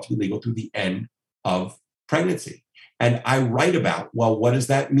abortion ought to be legal through the end of pregnancy. And I write about, well, what does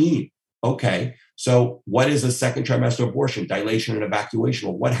that mean? Okay, so what is a second trimester abortion, dilation and evacuation?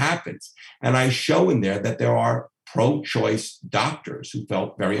 Well, what happens? And I show in there that there are pro-choice doctors who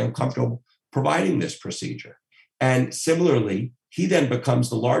felt very uncomfortable providing this procedure. And similarly, he then becomes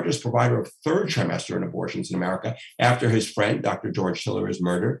the largest provider of third trimester in abortions in America after his friend, Dr. George Tiller, is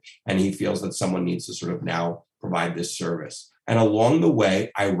murdered. And he feels that someone needs to sort of now provide this service. And along the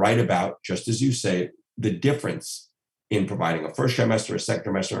way, I write about, just as you say, the difference in providing a first trimester, a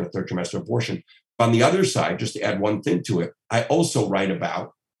second trimester, and a third trimester abortion. On the other side, just to add one thing to it, I also write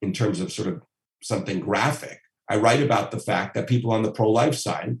about, in terms of sort of something graphic, I write about the fact that people on the pro-life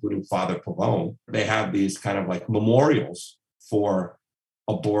side, including Father Pavone, they have these kind of like memorials for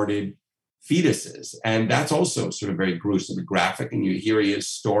aborted fetuses. And that's also sort of very gruesomely graphic. And here he is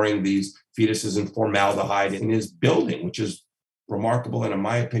storing these fetuses in formaldehyde in his building, which is remarkable and, in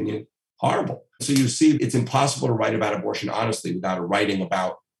my opinion, horrible. So you see, it's impossible to write about abortion honestly without writing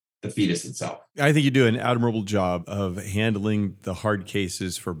about the fetus itself. I think you do an admirable job of handling the hard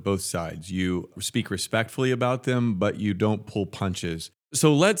cases for both sides. You speak respectfully about them, but you don't pull punches.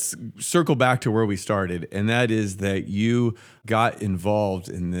 So let's circle back to where we started, and that is that you got involved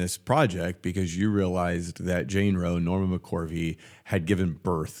in this project because you realized that Jane Roe, Norma McCorvey, had given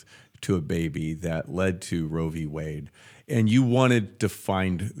birth to a baby that led to Roe v. Wade. And you wanted to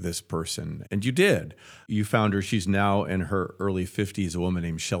find this person, and you did. You found her. She's now in her early 50s, a woman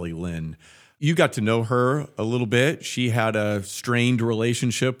named Shelley Lynn. You got to know her a little bit. She had a strained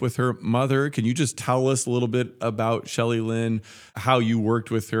relationship with her mother. Can you just tell us a little bit about Shelley Lynn, how you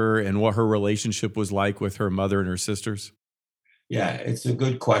worked with her, and what her relationship was like with her mother and her sisters? Yeah, it's a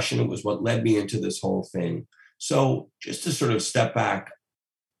good question. It was what led me into this whole thing. So just to sort of step back,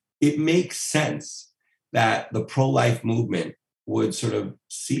 it makes sense that the pro-life movement would sort of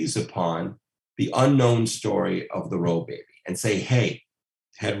seize upon the unknown story of the Roe baby and say, hey,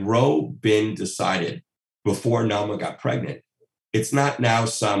 had Roe been decided before Nelma got pregnant, it's not now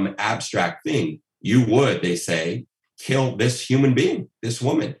some abstract thing. You would, they say, kill this human being, this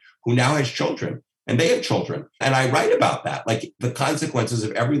woman who now has children, and they have children. And I write about that. Like, the consequences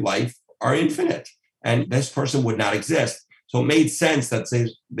of every life are infinite, and this person would not exist. So it made sense that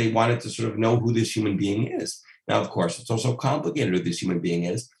they wanted to sort of know who this human being is. Now, of course, it's also complicated who this human being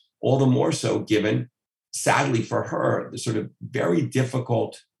is, all the more so given, sadly for her, the sort of very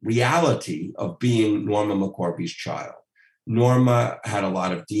difficult reality of being Norma McCorvey's child. Norma had a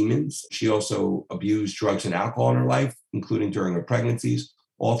lot of demons. She also abused drugs and alcohol in her life, including during her pregnancies.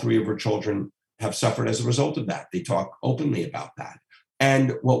 All three of her children have suffered as a result of that. They talk openly about that.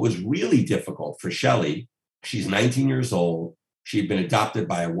 And what was really difficult for Shelley She's 19 years old. She'd been adopted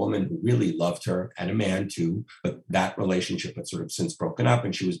by a woman who really loved her and a man too, but that relationship had sort of since broken up,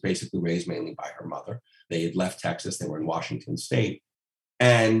 and she was basically raised mainly by her mother. They had left Texas. They were in Washington State.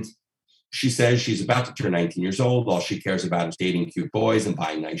 And she says she's about to turn 19 years old. All she cares about is dating cute boys and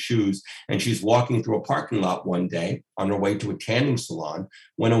buying nice shoes. And she's walking through a parking lot one day on her way to a tanning salon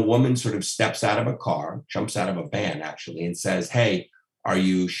when a woman sort of steps out of a car, jumps out of a van actually, and says, "Hey, are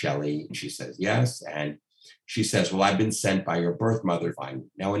you Shelley?" And she says, "Yes." And she says, "Well, I've been sent by your birth mother to find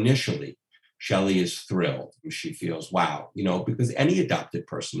you." Now, initially, Shelley is thrilled. She feels, wow, because any adopted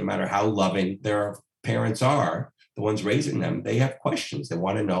person, no matter how loving their parents are, the ones raising them, they have questions. They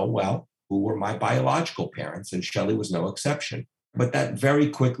want to know, well, who were my biological parents? And Shelley was no exception. But that very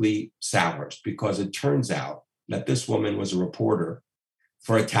quickly sours because it turns out that this woman was a reporter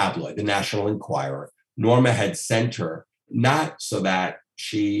for a tabloid, the National Enquirer. Norma had sent her not so that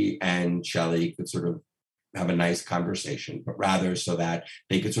she and Shelley could sort of have a nice conversation, but rather so that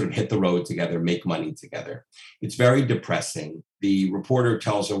they could sort of hit the road together, make money together. It's very depressing. The reporter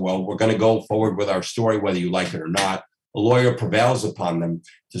tells her, well, we're going to go forward with our story, whether you like it or not. A lawyer prevails upon them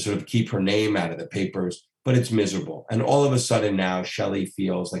to sort of keep her name out of the papers, but it's miserable. And all of a sudden now, Shelley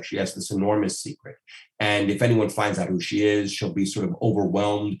feels like she has this enormous secret. And if anyone finds out who she is, she'll be sort of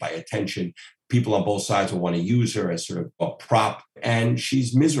overwhelmed by attention. People on both sides will want to use her as sort of a prop, and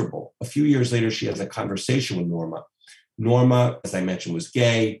she's miserable. A few years later, she has a conversation with Norma. Norma, as I mentioned, was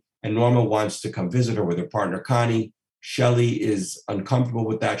gay, and Norma wants to come visit her with her partner, Connie. Shelley is uncomfortable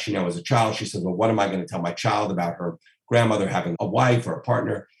with that. She now has a child. She says, well, what am I going to tell my child about her grandmother having a wife or a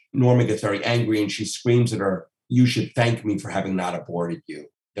partner? Norma gets very angry and she screams at her, "You should thank me for having not aborted you."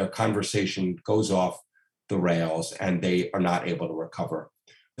 Their conversation goes off the rails and they are not able to recover.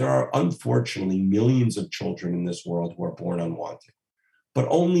 There are unfortunately millions of children in this world who are born unwanted, but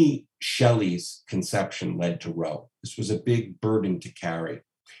only Shelley's conception led to Roe. This was a big burden to carry.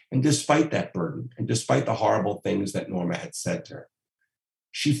 And despite that burden, and despite the horrible things that Norma had said to her,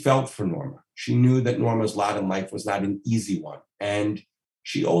 she felt for Norma. She knew that Norma's lot in life was not an easy one. And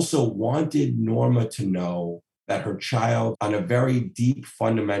she also wanted Norma to know that her child, on a very deep,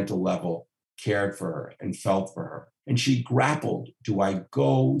 fundamental level, cared for her and felt for her. And she grappled. Do I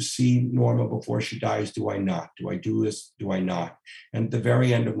go see Norma before she dies? Do I not? Do I do this? Do I not? And at the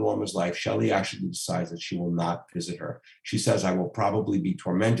very end of Norma's life, Shelley actually decides that she will not visit her. She says, I will probably be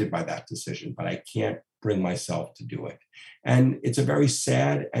tormented by that decision, but I can't bring myself to do it. And it's a very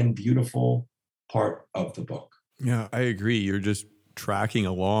sad and beautiful part of the book. Yeah, I agree. You're just tracking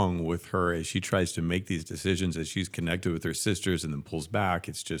along with her as she tries to make these decisions, as she's connected with her sisters and then pulls back.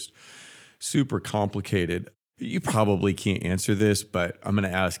 It's just super complicated. You probably can't answer this, but I'm going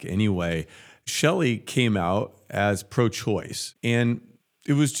to ask anyway. Shelley came out as pro-choice, and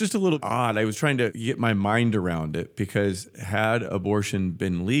it was just a little odd. I was trying to get my mind around it because had abortion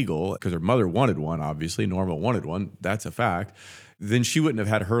been legal, because her mother wanted one, obviously, Norma wanted one, that's a fact, then she wouldn't have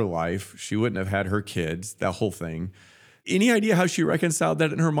had her life. She wouldn't have had her kids, that whole thing. Any idea how she reconciled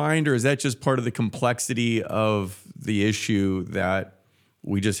that in her mind, or is that just part of the complexity of the issue that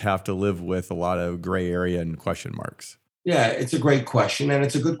we just have to live with a lot of gray area and question marks? Yeah, it's a great question. And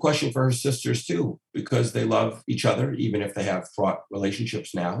it's a good question for her sisters too, because they love each other, even if they have fraught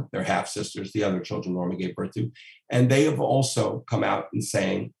relationships now. They're half sisters, the other children Norma gave birth to. And they have also come out and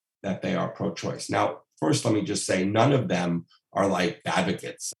saying that they are pro-choice. Now, first, let me just say, none of them are like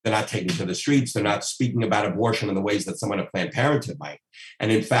advocates. They're not taking to the streets. They're not speaking about abortion in the ways that someone at Planned Parenthood might.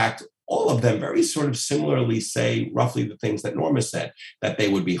 And in fact, all of them very sort of similarly say roughly the things that Norma said, that they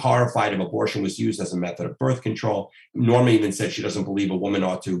would be horrified if abortion was used as a method of birth control. Norma even said she doesn't believe a woman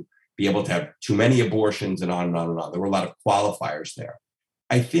ought to be able to have too many abortions, and on and on and on. There were a lot of qualifiers there.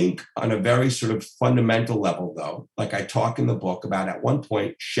 I think on a very sort of fundamental level, though, like I talk in the book about, at one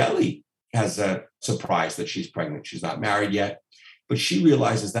point, Shelley has a surprise that she's pregnant. She's not married yet, but she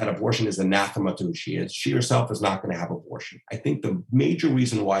realizes that abortion is anathema to who she is. She herself is not going to have abortion. I think the major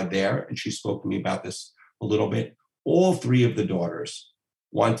reason why there, and she spoke to me about this a little bit, all three of the daughters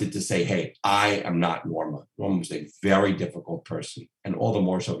wanted to say, hey, I am not Norma. Norma was a very difficult person, and all the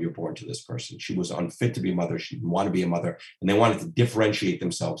more so if you're born to this person. She was unfit to be a mother. She didn't want to be a mother, and they wanted to differentiate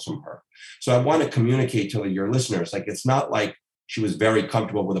themselves from her. So I want to communicate to your listeners, like, it's not like she was very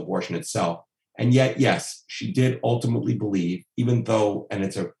comfortable with abortion itself. And yet, yes, she did ultimately believe, even though, and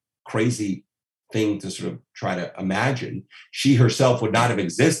it's a crazy thing to sort of try to imagine, she herself would not have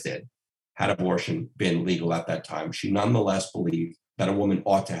existed had abortion been legal at that time. She nonetheless believed that a woman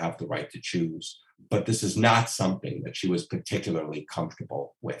ought to have the right to choose. But this is not something that she was particularly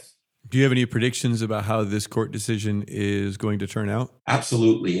comfortable with. Do you have any predictions about how this court decision is going to turn out?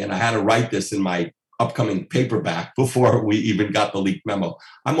 Absolutely. And I had to write this in my upcoming paperback before we even got the leaked memo.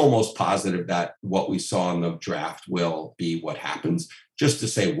 I'm almost positive that what we saw in the draft will be what happens. Just to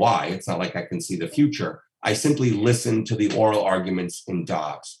say why, it's not like I can see the future. I simply listened to the oral arguments in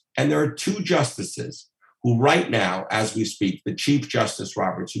Dobbs. And there are two justices who right now, as we speak, the Chief Justice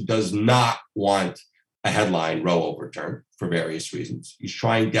Roberts, who does not want a headline Roe overturned for various reasons. He's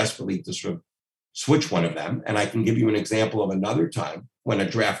trying desperately to sort of switch one of them. And I can give you an example of another time when a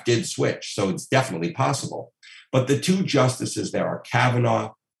draft did switch. So it's definitely possible. But the two justices there are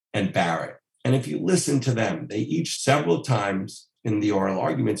Kavanaugh and Barrett. And if you listen to them, they each several times in the oral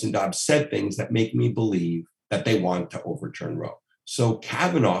arguments in Dobbs said things that make me believe that they want to overturn Roe. So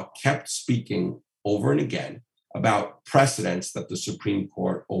Kavanaugh kept speaking over and again about precedents that the Supreme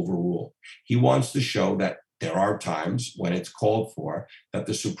Court overruled. He wants to show that there are times when it's called for that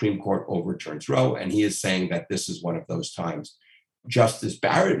the Supreme Court overturns Roe, and he is saying that this is one of those times. Justice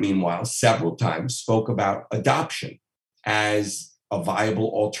Barrett, meanwhile, several times spoke about adoption as a viable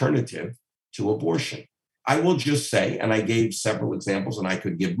alternative to abortion. I will just say, and I gave several examples, and I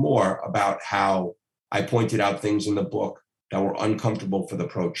could give more, about how I pointed out things in the book that were uncomfortable for the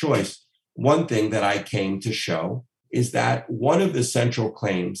pro-choice. One thing that I came to show is that one of the central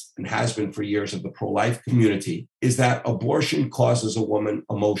claims, and has been for years, of the pro-life community, is that abortion causes a woman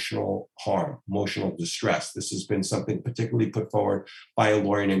emotional harm, emotional distress. This has been something particularly put forward by a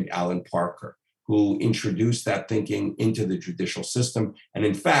lawyer named Alan Parker, who introduced that thinking into the judicial system. And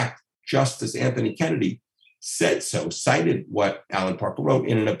in fact, Justice Anthony Kennedy said so, cited what Alan Parker wrote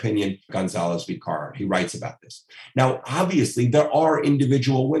in an opinion, Gonzalez v. Carr. He writes about this. Now, obviously, there are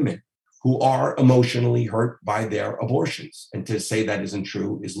individual women who are emotionally hurt by their abortions. And to say that isn't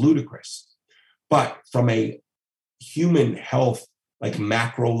true is ludicrous. But from a human health, like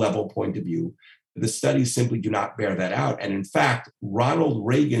macro level point of view, the studies simply do not bear that out. And in fact, Ronald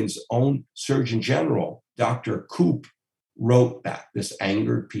Reagan's own Surgeon General, Dr. Koop, wrote that this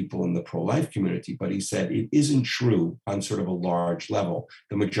angered people in the pro-life community, but he said it isn't true on sort of a large level.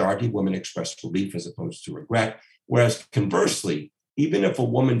 The majority of women express relief as opposed to regret. Whereas conversely, even if a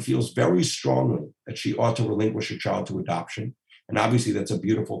woman feels very strongly that she ought to relinquish a child to adoption, and obviously that's a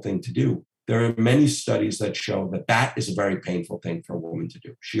beautiful thing to do, there are many studies that show that that is a very painful thing for a woman to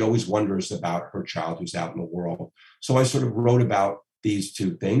do. She always wonders about her child who's out in the world. So I sort of wrote about these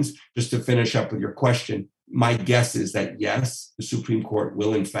two things. Just to finish up with your question, my guess is that yes, the Supreme Court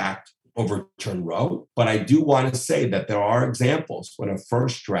will in fact overturn Roe, but I do want to say that there are examples when a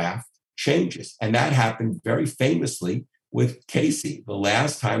first draft changes, and that happened very famously with Casey. The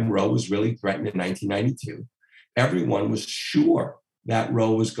last time Roe was really threatened in 1992, everyone was sure that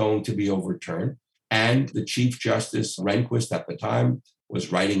Roe was going to be overturned. And the Chief Justice Rehnquist at the time was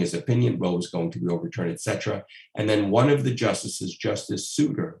writing his opinion, Roe was going to be overturned, etc. And then one of the justices, Justice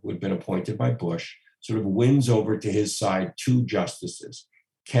Souter, who had been appointed by Bush, sort of wins over to his side two justices,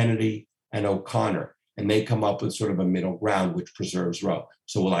 Kennedy and O'Connor. And they come up with sort of a middle ground, which preserves Roe.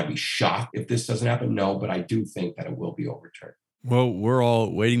 So will I be shocked if this doesn't happen? No, but I do think that it will be overturned. Well, we're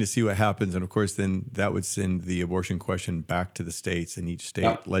all waiting to see what happens. And of course, then that would send the abortion question back to the states, and each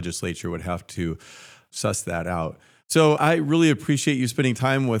state legislature would have to suss that out. So I really appreciate you spending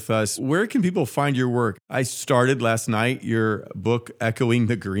time with us. Where can people find your work? I started last night your book, Echoing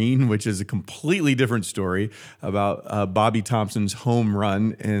the Green, which is a completely different story about Bobby Thompson's home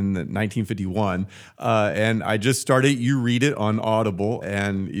run in 1951. And I just started. You read it on Audible,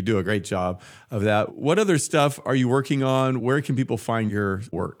 and you do a great job of that. What other stuff are you working on? Where can people find your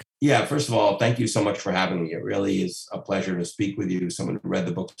work? Yeah, first of all, thank you so much for having me. It really is a pleasure to speak with you, someone who read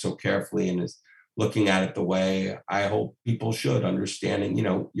the book so carefully and is looking at it the way I hope people should, understanding,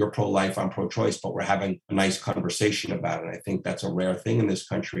 you're pro-life, I'm pro-choice, but we're having a nice conversation about it. I think that's a rare thing in this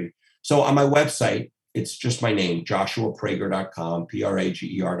country. So on my website, it's just my name, joshuaprager.com,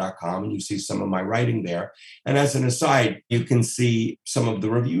 Prager.com, and you see some of my writing there. And as an aside, you can see some of the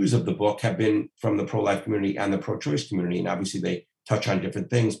reviews of the book have been from the pro-life community and the pro-choice community. And obviously they touch on different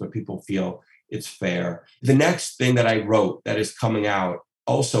things, but people feel it's fair. The next thing that I wrote that is coming out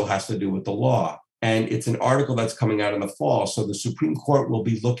also has to do with the law. And it's an article that's coming out in the fall. So the Supreme Court will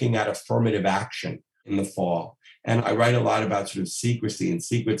be looking at affirmative action in the fall. And I write a lot about sort of secrecy and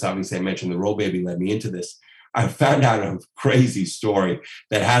secrets. Obviously, I mentioned the Roe baby led me into this. I found out a crazy story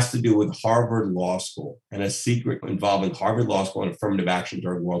that has to do with Harvard Law School and a secret involving Harvard Law School and affirmative action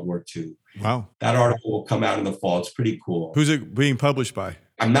during World War II. Wow. That article will come out in the fall. It's pretty cool. Who's it being published by?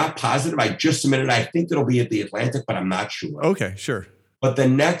 I'm not positive. I just submitted it. I think it'll be at the Atlantic, but I'm not sure. Okay, sure. But the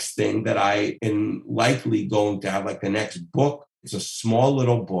next thing that I am likely going to have, like the next book, is a small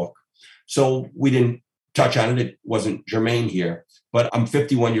little book. So we didn't touch on it. It wasn't germane here. But I'm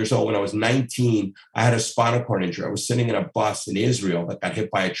 51 years old. When I was 19, I had a spinal cord injury. I was sitting in a bus in Israel that got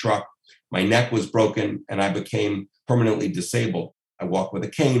hit by a truck. My neck was broken and I became permanently disabled. I walk with a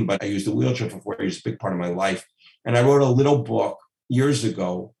cane, but I used a wheelchair for 4 years, a big part of my life. And I wrote a little book years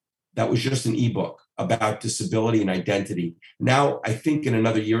ago that was just an ebook about disability and identity. Now, I think in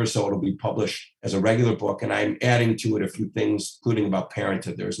another year or so, it'll be published as a regular book. And I'm adding to it a few things, including about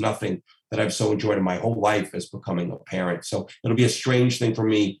parenthood. There's nothing that I've so enjoyed in my whole life as becoming a parent. So it'll be a strange thing for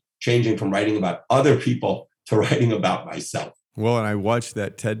me, changing from writing about other people to writing about myself. Well, and I watched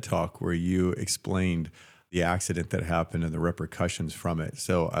that TED Talk where you explained the accident that happened and the repercussions from it.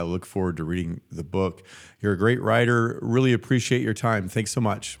 So I look forward to reading the book. You're a great writer. Really appreciate your time. Thanks so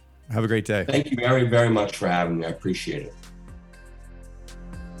much. Have a great day. Thank you very, very much for having me. I appreciate it.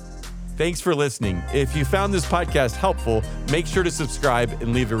 Thanks for listening. If you found this podcast helpful, make sure to subscribe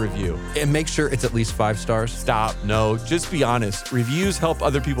and leave a review. And make sure it's at least 5 stars. Stop. No, just be honest. Reviews help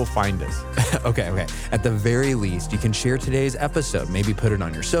other people find us. Okay. At the very least, you can share today's episode. Maybe put it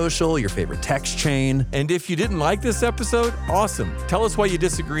on your social, your favorite text chain. And if you didn't like this episode, awesome. Tell us why you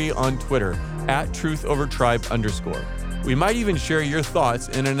disagree on Twitter @TruthOverTribe_. We might even share your thoughts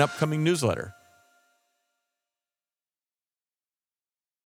in an upcoming newsletter.